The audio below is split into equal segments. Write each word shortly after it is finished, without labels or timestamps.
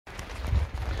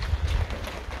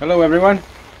Hello everyone,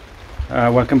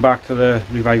 welcome back to the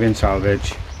Reviving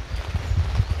Salvage.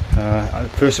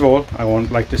 First of all, I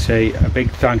would like to say a big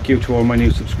thank you to all my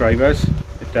new subscribers.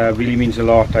 It really means a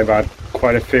lot. I've had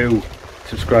quite a few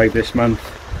subscribe this month.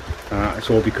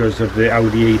 It's all because of the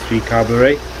Audi A3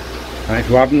 Cabriolet. If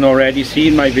you haven't already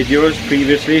seen my videos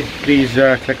previously, please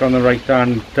click on the right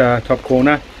hand top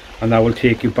corner and that will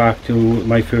take you back to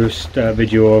my first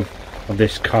video of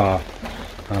this car.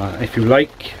 If you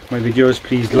like my videos,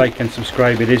 please like and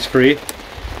subscribe. It is free,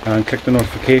 and click the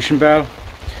notification bell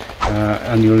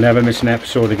and you'll never miss an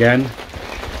episode again.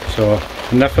 So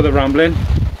enough of the rambling.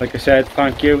 Like I said,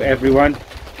 thank you everyone,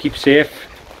 keep safe,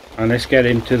 and let's get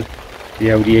into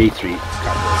the Audi A3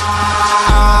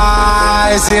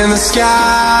 Eyes in the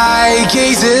sky,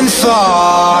 gazing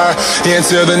far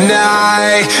into the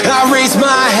night. I raise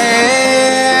my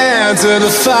hand to the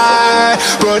fire,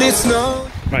 but it's no.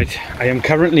 Right, I am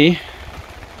currently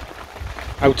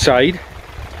outside.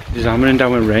 It is hammering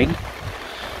down with rain.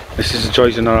 This is the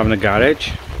joys of not having a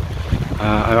garage.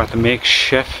 I've had to make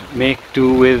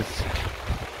do with,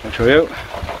 I'll show you,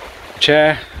 a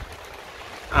chair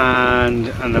and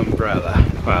an umbrella.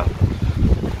 Well,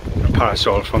 a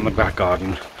parasol from the back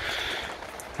garden.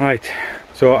 Right,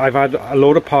 so I've had a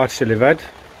load of parts delivered.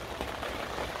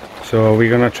 So we're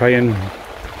going to try and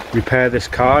repair this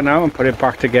car now and put it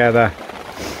back together.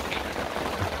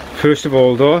 First of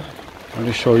all though, I'll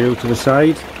just show you to the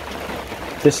side.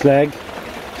 This leg,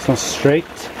 it's not straight,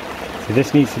 so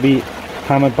this needs to be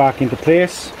hammered back into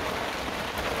place.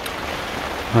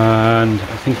 And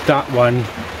I think that one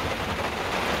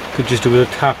could just do with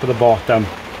a tap of the bottom.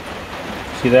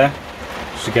 See there?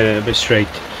 Just to get it a bit straight.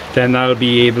 Then that'll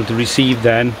be able to receive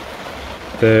then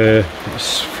the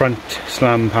front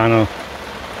slam panel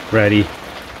ready.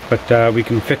 But we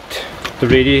can fit the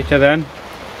radiator then.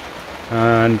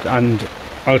 And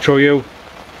I'll show you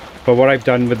but what I've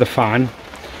done with the fan.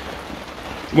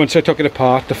 Once I took it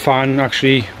apart, the fan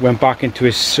actually went back into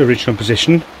its original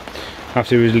position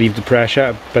after we relieved the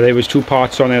pressure, but there was two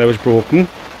parts on there that was broken.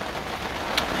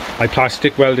 I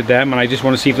plastic welded them and I just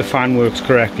want to see if the fan works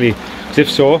correctly, because if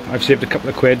so, I've saved a couple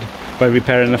of quid by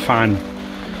repairing the fan.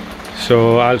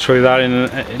 So I'll show you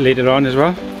that later on as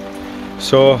well.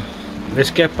 So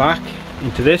let's get back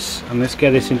into this and let's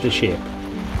get this into shape.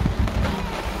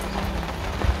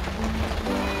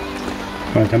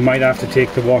 Right, I might have to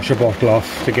take the washer bottle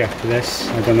off to get to this.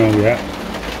 I don't know yet.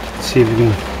 Let's see if we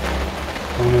can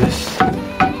on this.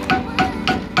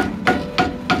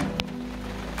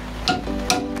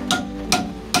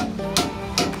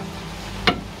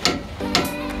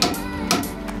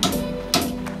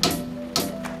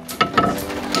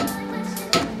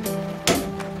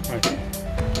 Right.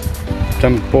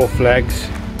 Done both legs.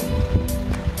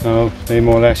 Now they're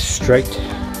more or less straight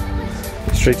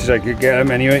as I could get them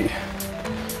anyway.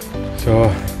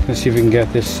 So let's see if we can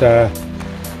get this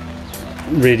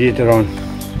radiator on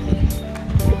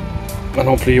and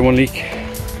hopefully it won't leak.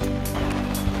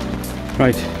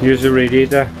 Right, here's the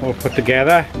radiator all put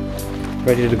together,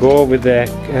 ready to go with the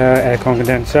air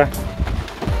condenser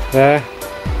there,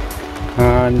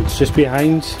 and just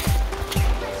behind,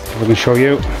 if I can show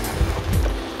you,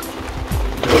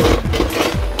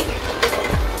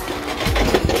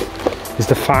 is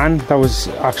the fan that was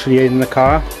actually in the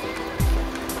car.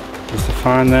 There's the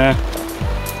fan there,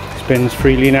 spins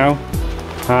freely now,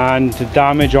 and the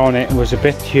damage on it was a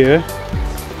bit here,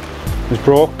 it was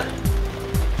broke,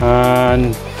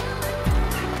 and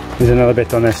there's another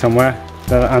bit on there somewhere,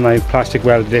 and I plastic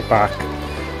welded it back.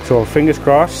 So fingers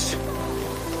crossed,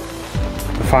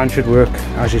 the fan should work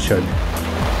as it should.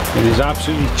 It is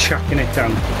absolutely chucking it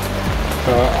down.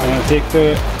 So I'm going to take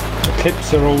the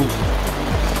clips, are all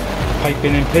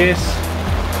piping in place.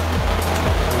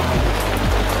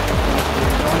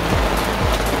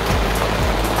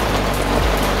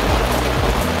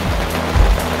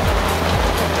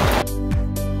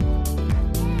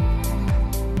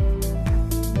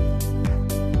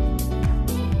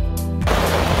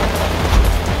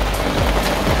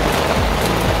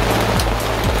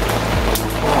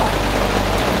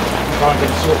 Can't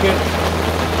get it soaking.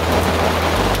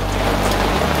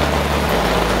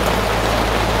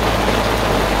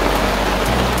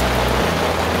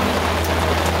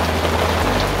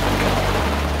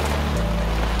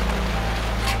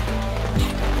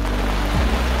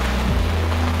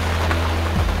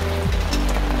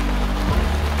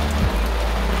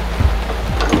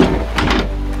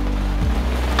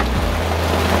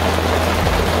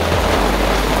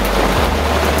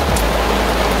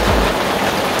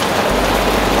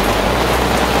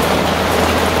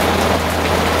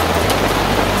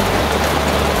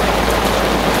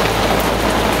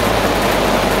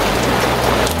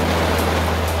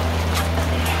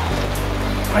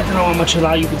 how much of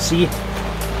that you can see. But,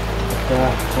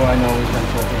 all I know is I'm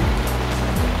talking.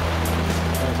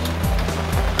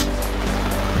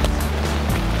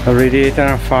 The radiator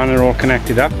and fan are all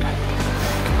connected up.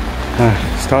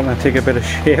 Starting to take a bit of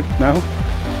shape now.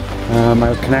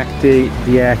 I'll connect the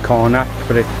aircon up,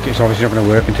 but it's obviously not going to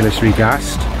work until it's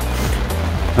regassed.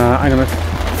 I'm going to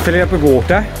fill it up with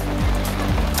water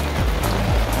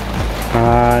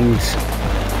and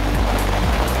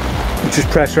just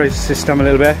pressurise the system a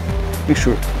little bit, make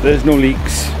sure there's no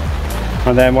leaks,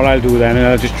 and then what I'll do then,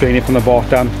 I'll just drain it from the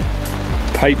bottom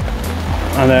pipe,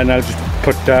 and then I'll just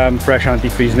put fresh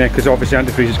antifreeze in it, because obviously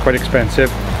antifreeze is quite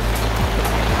expensive.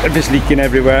 If it's leaking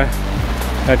everywhere,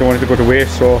 I don't want it to go to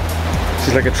waste, so this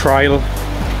is like a trial.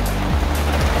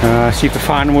 See if the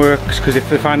fan works, because if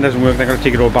the fan doesn't work, they're going to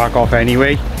take it all back off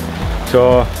anyway.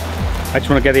 So I just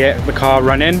want to get the car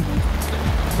running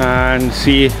and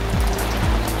see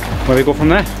where we go from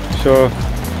there. So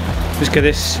just get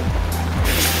this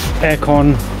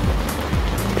aircon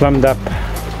plumbed up.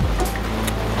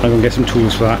 I'm going to get some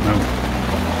tools for that now.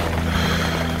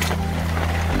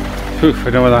 Oof, I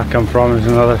don't know where that come from. There's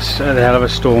another hell of a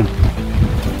storm.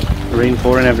 Rain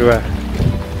pouring everywhere.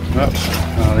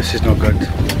 Oh, this is not good.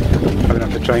 I'm going to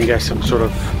have to try and get some sort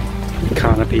of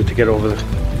canopy to get over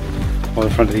the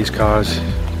front of these cars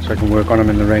so I can work on them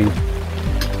in the rain.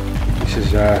 This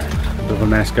is a bit of a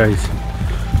mess, guys.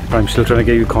 But I'm still trying to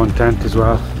get you content as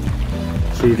well.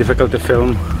 It's really difficult to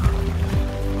film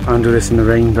and do this in the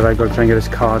rain, but I've got to try and get this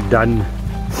car done.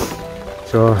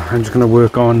 So I'm just going to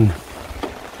work on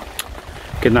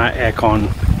getting that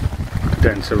aircon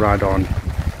condenser rad on.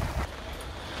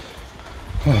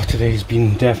 Oh, today's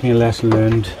been definitely a lesson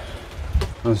learned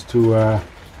as to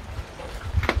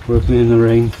working in the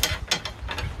rain.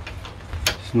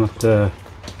 It's not oh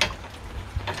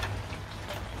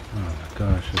my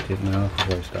gosh, I should have taken that off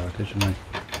before I started, shouldn't I?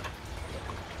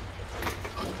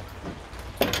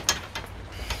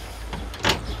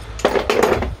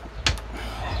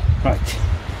 Right,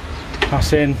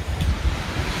 pass in.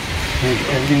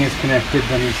 Everything is connected,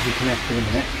 that needs to be connected in a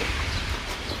minute.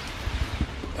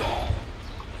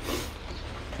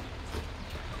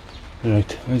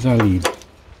 Right, where's our lead?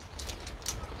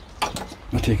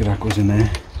 I take it that goes in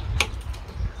there.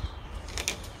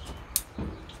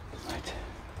 Right.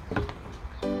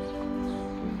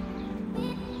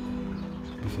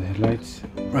 There's the headlights.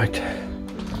 Right.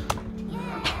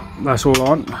 That's all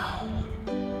on.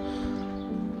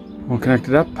 All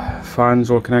connected up.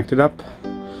 Fans all connected up.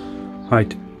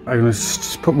 Right, I'm going to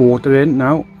just put water in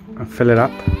now and fill it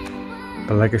up.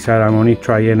 But like I said, I'm only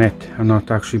trying it. I'm not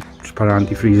actually just put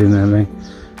antifreeze in and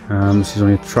everything. This is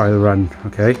only a trial run,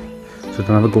 okay? So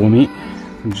don't have a go at me.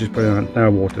 I'm just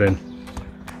putting water in.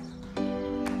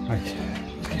 Right,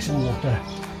 let's get some water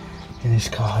in this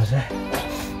car, is there?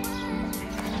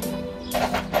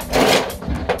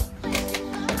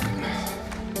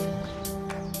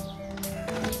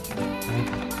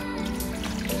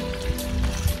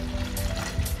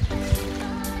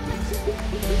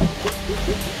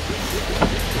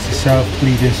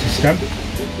 Self-bleeder system.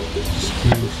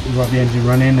 You've got the engine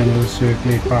running and it'll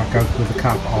circulate back out with the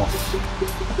cap off.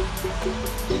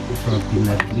 So I've been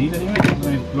let to bleed anyway.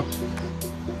 I've looked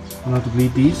on how to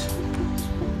bleed these.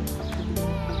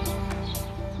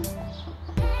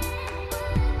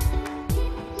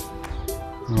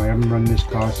 I haven't run this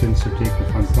car since I've taken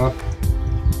the front off.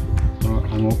 So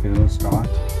I'm hoping it'll start.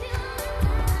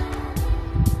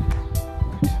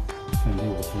 Send the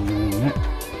water in a minute.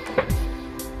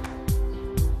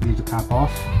 Leave the cap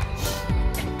off.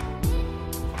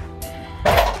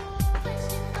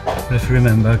 But if you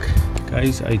remember,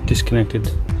 guys, I disconnected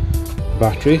the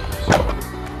battery.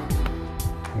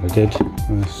 I did.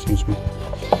 Excuse me.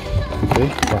 Okay,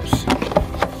 perhaps.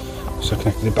 So I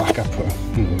connected it back up.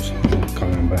 Who knows? I can't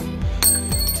remember.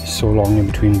 It's so long in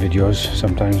between videos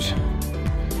sometimes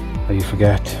that you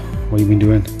forget what you've been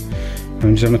doing.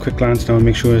 I'm just having a quick glance now and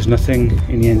make sure there's nothing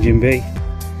in the engine bay.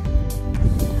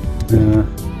 The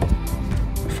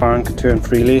fan can turn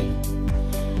freely.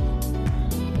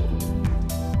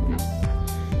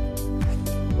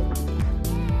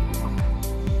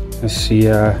 Let's see.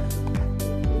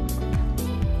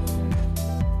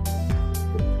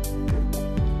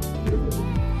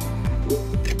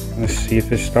 Let's see if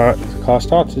the car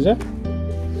starts. Is it?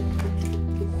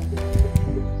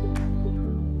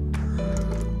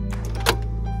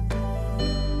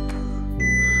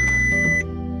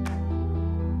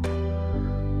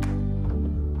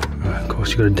 Of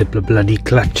course, you got to dip the bloody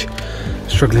clutch.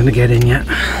 Struggling to get in yet.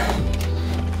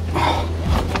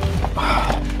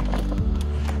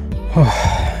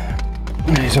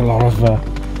 There's a lot of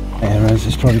errors.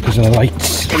 It's probably because of the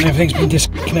lights and everything's been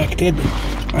disconnected,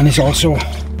 and it's also, oh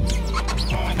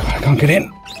my god, I can't get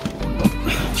in.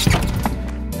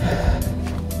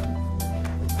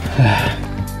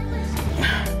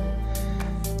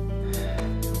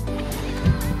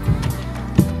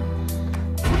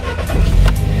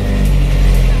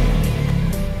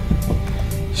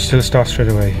 Still start straight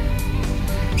away.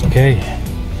 Okay.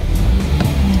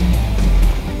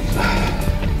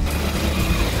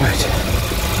 Right.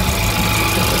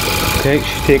 Okay,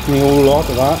 she's taking the whole lot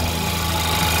of that.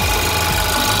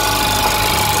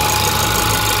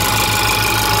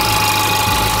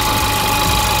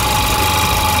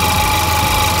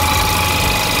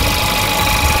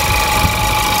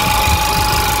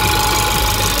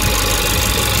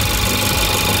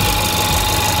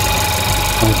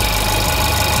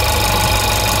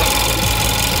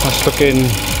 That's looking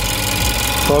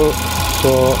full,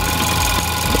 so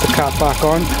put the cap back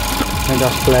on. I think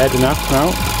that's bled enough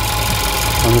now,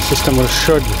 and the system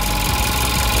should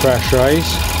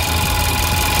pressurize.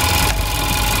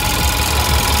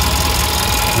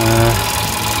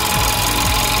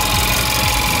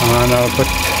 And I'll put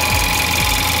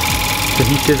the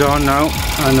heaters on now,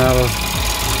 and I'll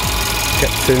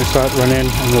get the start running,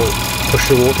 and we'll push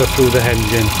the water through the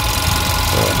engine.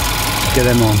 So get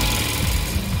them on.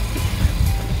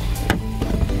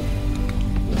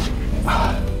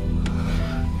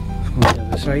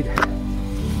 Side.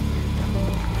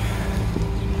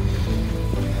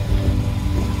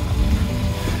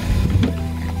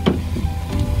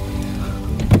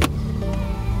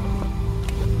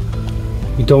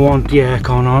 You don't want the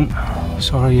aircon on.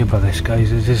 Sorry about this, guys.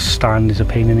 This stand is a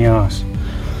pain in the arse.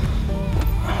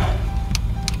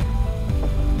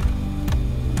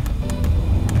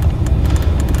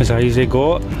 As high as they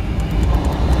go,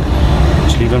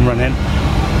 just leave them running.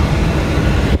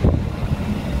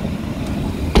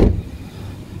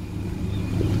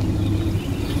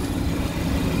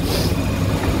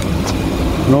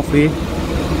 And hopefully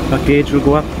that gauge will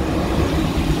go up.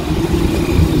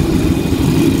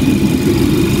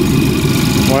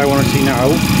 What I want to see now,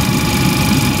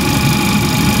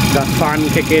 that fan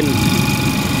kick in.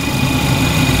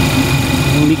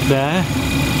 No leak there.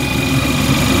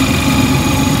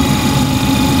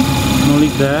 No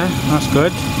leak there, that's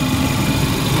good.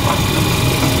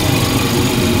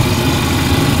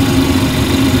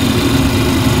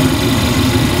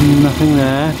 Nothing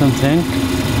there, I don't think.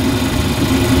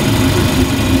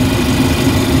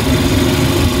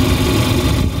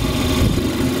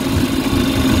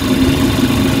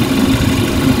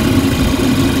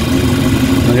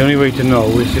 The only way to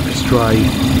know is if it's dry.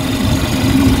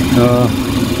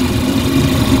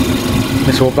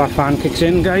 Let's hope that fan kicks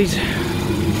in, guys.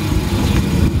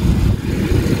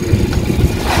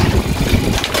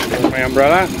 There's my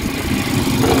umbrella.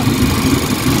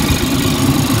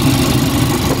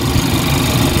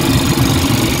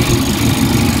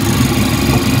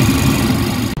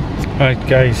 Right,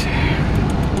 guys.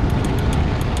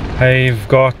 I've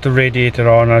got the radiator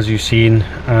on, as you've seen.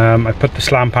 I put the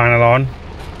slam panel on,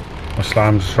 or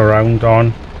slam surround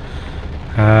on,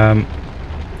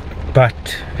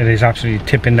 but it is absolutely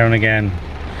tipping down again.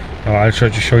 So I'll try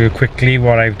to show you quickly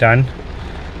what I've done,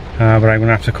 but I'm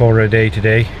gonna have to call it a day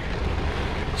today.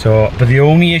 So, but the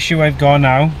only issue I've got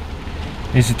now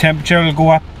is the temperature will go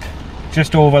up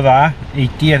just over there,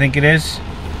 80 I think it is,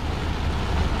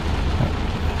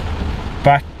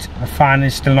 but the fan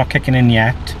is still not kicking in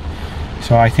yet.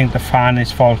 So I think the fan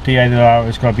is faulty, either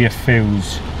it's got to be a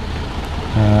fuse.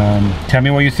 Tell me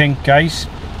what you think, guys,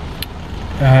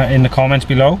 in the comments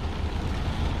below.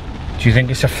 Do you think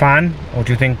it's a fan, or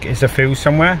do you think it's a fuse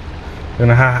somewhere? We're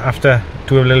gonna have to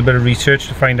do a little bit of research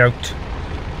to find out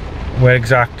where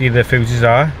exactly the fuses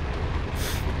are,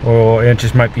 or it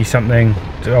just might be something.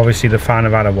 Obviously the fan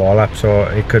have had a wall up, so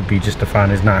it could be just the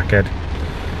fan is knackered,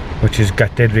 which is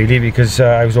gutted really, because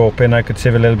I was hoping I could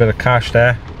save a little bit of cash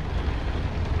there.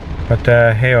 But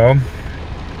hey-oh,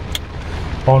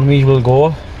 on we will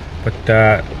go. But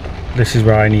this is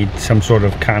where I need some sort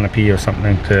of canopy or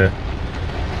something to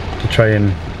try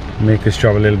and make this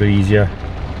job a little bit easier.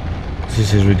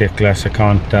 This is ridiculous. I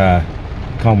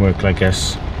can't work like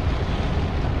this,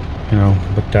 you know.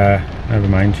 But never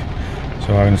mind.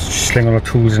 So I'm gonna sling all the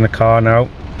tools in the car now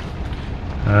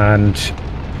and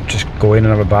just go in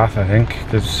and have a bath, I think,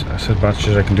 because that's as much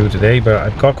as I can do today. But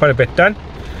I've got quite a bit done.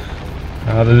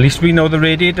 At least we know the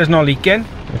radiator's not leaking,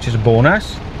 which is a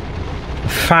bonus. The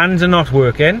fans are not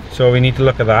working, so we need to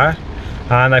look at that.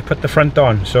 And I put the front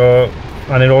on, so,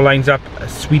 and it all lines up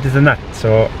as sweet as a nut.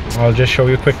 So I'll just show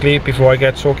you quickly before I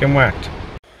get soaking wet.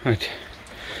 Right,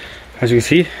 as you can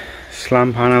see,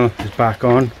 slam panel is back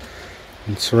on.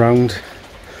 and surround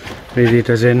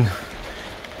radiators in.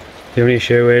 The only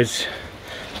issue is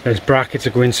there's brackets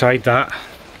that go inside that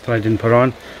I didn't put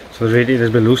on, so the radiator's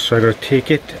a bit loose, so I got to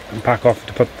take it and back off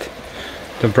to put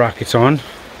the brackets on.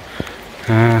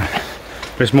 But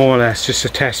it's more or less just a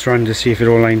test run to see if it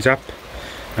all lines up,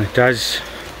 and it does.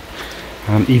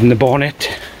 Even the bonnet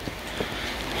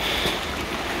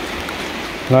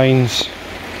lines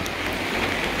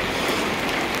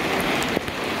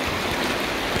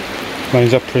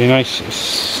up pretty nice.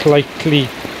 Slightly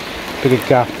bit of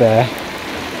gap there,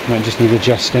 might just need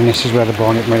adjusting. This is where the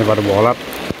bonnet might have had a wall up,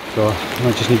 so I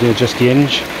might just need to adjust the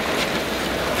hinge.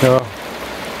 So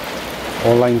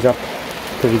all lines up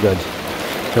pretty good.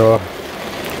 So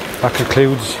that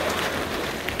concludes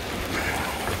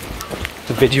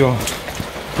the video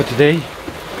for today.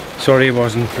 Sorry it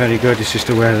wasn't very good, it's just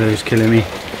the weather is killing me.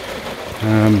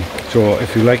 So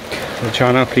if you like the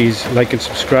channel, please like and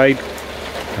subscribe,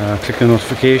 click the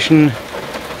notification,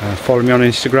 follow me on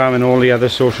Instagram and all the other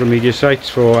social media sites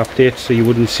for updates that you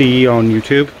wouldn't see on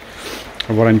YouTube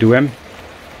of what I'm doing.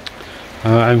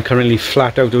 I'm currently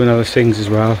flat out doing other things as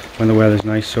well when the weather's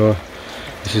nice, so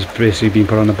this has basically been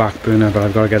put on the back burner, but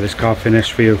I've got to get this car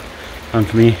finished for you and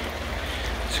for me.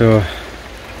 So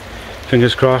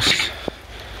fingers crossed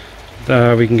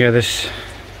we can get this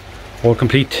all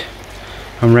complete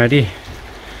and ready.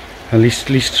 At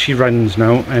least she runs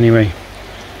now anyway,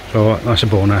 so that's a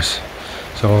bonus.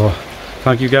 So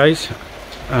thank you guys,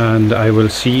 and I will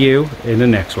see you in the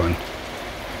next one.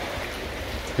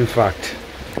 In fact,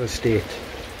 the state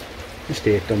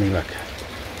don't mean look.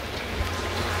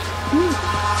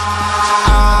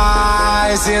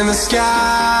 Eyes in the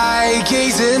sky,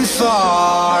 gazing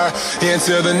far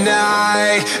into the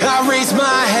night. I raise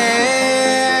my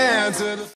hand